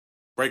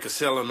Break a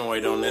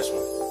solenoid on this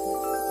one.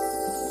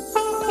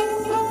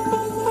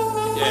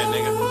 Yeah,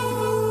 nigga.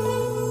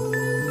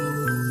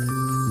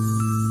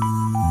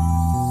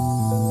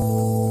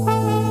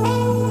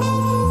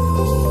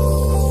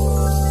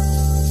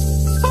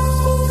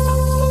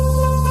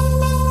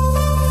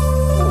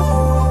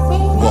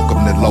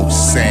 Welcome to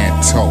Los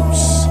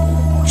Santos.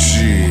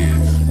 Yeah.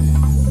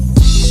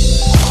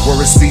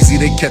 Where it's easy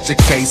to catch a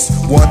case.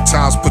 One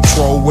times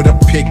patrol with a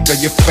pic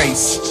of your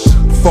face.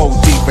 4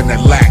 deep in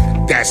the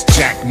lack, that's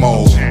Jack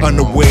mode.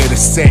 Underwear to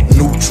set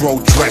neutral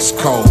dress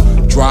code.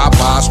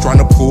 Drive-bys trying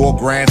to pull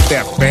grand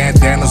theft.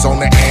 Bandanas on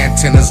the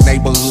antennas,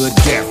 neighborhood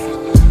death.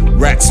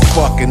 Rats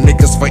fucking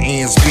niggas for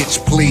ends,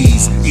 bitch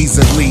please.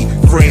 Easily,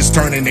 friends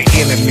turning to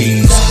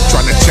enemies.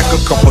 Trying to check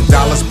a couple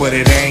dollars, but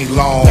it ain't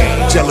long.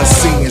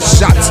 Jealousy and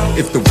shots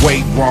if the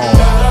weight wrong.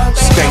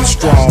 Stay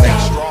strong,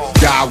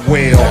 die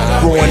well.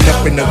 Growing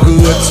up in the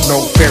hoods,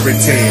 no fairy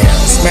tale.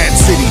 Smack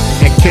City,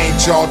 and can't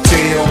y'all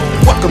tell?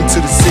 Welcome to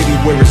the city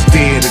where it's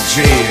dead or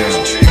jail.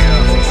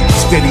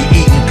 Steady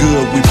eating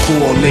good, we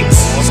pull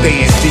licks.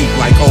 Staying deep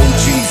like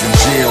OGs and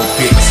jail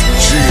pits.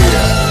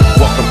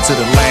 Yeah. Welcome to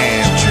the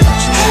land.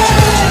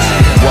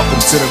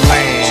 Welcome to the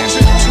land.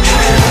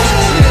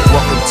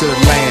 Welcome to the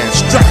land.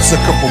 Straps a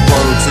couple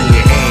words in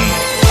your hand.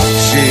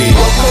 Yeah.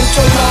 Welcome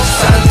to Los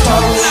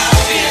Santos.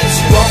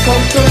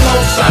 Welcome to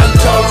Los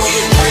Santos.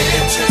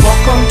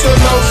 Welcome to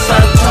Los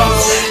Santos.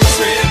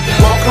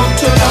 Welcome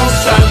to Los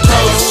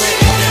Santos.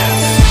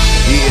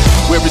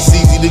 Yeah, where it's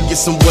easy to get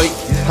some weight.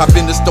 Hop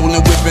in the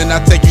stolen whip and I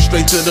take you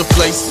straight to the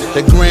place.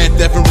 That grand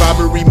theft and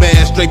robbery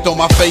mask draped on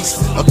my face.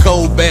 A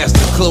cold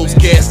bastard, closed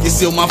casket,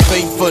 seal my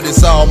fate for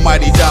this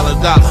almighty dollar.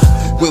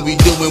 When we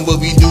doing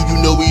what we do, you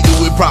know we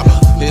do it proper.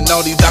 And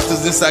all these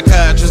doctors and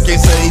psychiatrists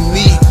can't save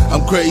me.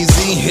 I'm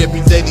crazy,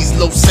 every day these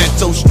Los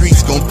Santos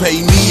streets gon'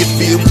 pay me. It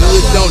feel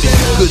good, don't it?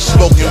 Good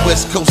smoking,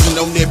 West Coastin'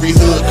 on every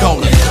hood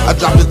corner. I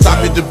drop the top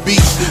at the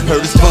beach,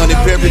 heard it's fun in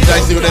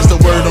paradise, yeah, that's the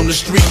word on the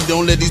street.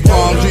 Don't let these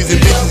palm trees and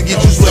bitches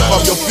get you swept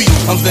off your feet.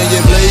 I'm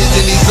staying blazed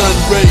in these sun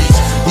rays.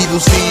 Evil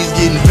seeds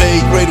getting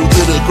paid, cradle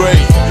to the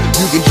grave.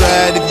 You can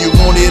try it if you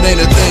want it, ain't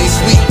a thing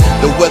sweet.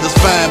 The weather's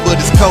fine, but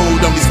it's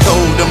cold on these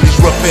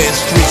rough ass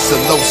streets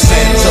of Los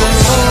Santos.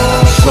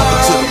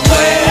 Welcome to the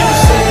land.